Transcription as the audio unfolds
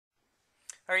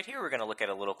Alright, here we're going to look at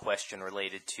a little question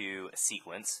related to a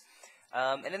sequence.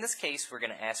 And in this case, we're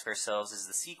going to ask ourselves, is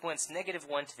the sequence negative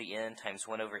 1 to the n times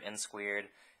 1 over n squared,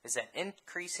 is that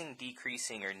increasing,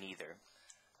 decreasing, or neither?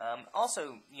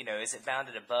 Also, is it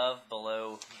bounded above,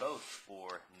 below, both,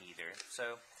 or neither?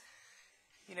 So,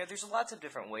 there's lots of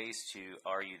different ways to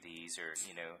argue these or,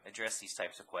 address these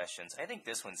types of questions. I think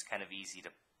this one's kind of easy to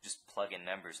just plug in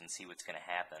numbers and see what's going to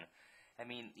happen. I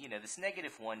mean, this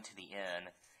negative 1 to the n,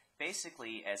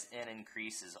 basically, as n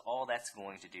increases, all that's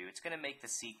going to do, it's going to make the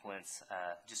sequence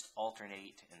just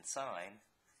alternate in sign.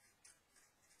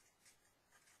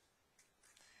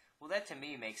 Well, that to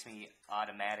me makes me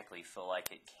automatically feel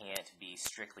like it can't be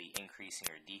strictly increasing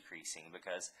or decreasing,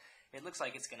 because it looks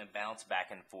like it's going to bounce back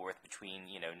and forth between,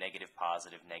 negative,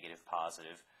 positive, negative,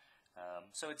 positive.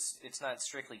 So it's not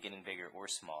strictly getting bigger or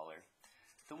smaller.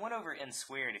 The 1 over n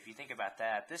squared, if you think about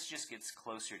that, this just gets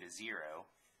closer to 0.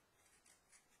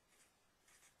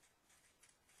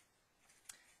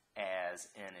 As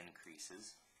n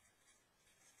increases.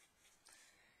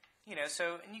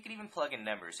 And you can even plug in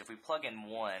numbers. If we plug in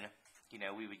 1,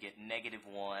 we would get negative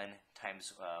 1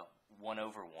 times 1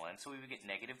 over 1, so we would get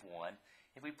negative 1.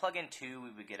 If we plug in 2,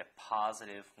 we would get a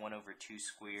positive 1 over 2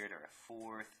 squared, or a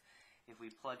fourth. If we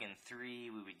plug in 3,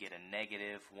 we would get a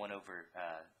negative 1 over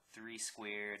 3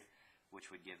 squared, which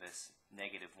would give us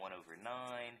negative 1 over 9.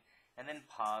 And then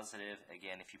positive,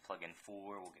 again, if you plug in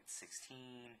 4, we'll get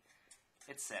 16.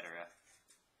 Etc.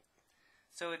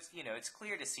 So it's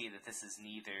clear to see that this is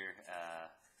neither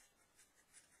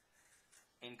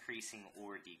increasing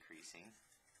or decreasing.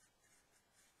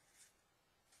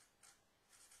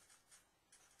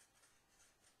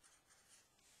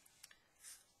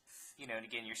 And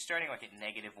again, you're starting like at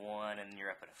negative 1, and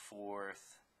you're up at a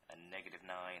fourth, a negative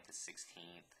 9th, a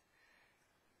 16th.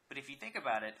 But if you think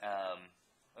about it,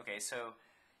 okay, so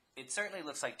it certainly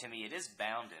looks like to me it is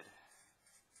bounded.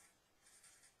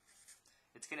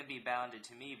 It's going to be bounded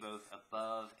to me both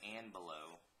above and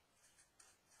below.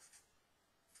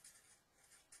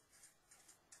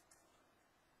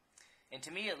 And to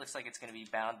me it looks like it's going to be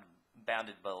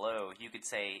bounded below. You could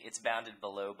say it's bounded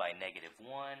below by negative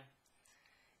 1.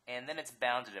 And then it's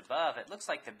bounded above. It looks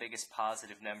like the biggest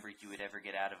positive number you would ever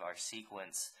get out of our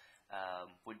sequence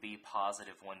would be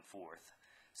positive 1/4.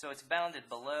 So it's bounded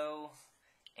below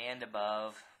and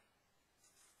above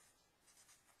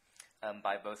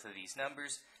by both of these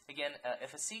numbers. Again,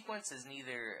 if a sequence is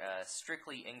neither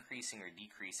strictly increasing or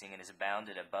decreasing and is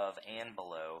bounded above and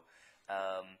below,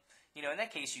 in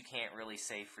that case you can't really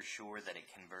say for sure that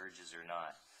it converges or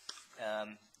not.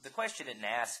 The question didn't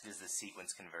ask, does the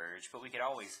sequence converge, but we could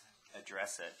always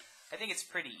address it. I think it's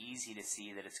pretty easy to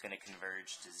see that it's going to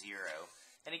converge to 0.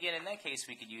 And again, in that case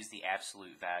we could use the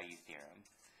absolute value theorem.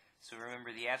 So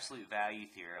remember the absolute value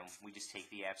theorem, we just take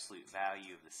the absolute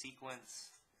value of the sequence.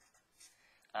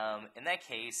 In that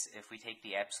case, if we take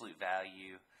the absolute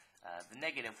value, the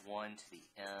negative 1 to the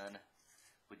n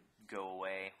would go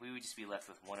away. We would just be left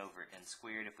with 1 over n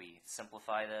squared if we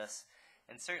simplify this.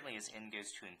 And certainly as n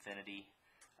goes to infinity,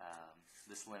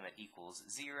 this limit equals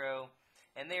 0.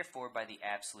 And therefore, by the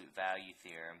absolute value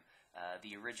theorem,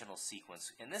 the original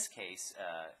sequence, in this case,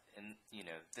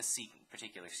 this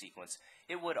particular sequence,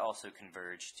 it would also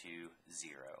converge to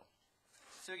 0.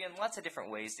 So again, lots of different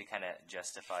ways to kind of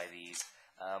justify these.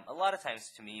 A lot of times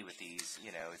to me with these,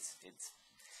 it's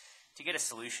to get a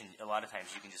solution, a lot of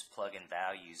times you can just plug in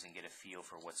values and get a feel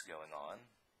for what's going on.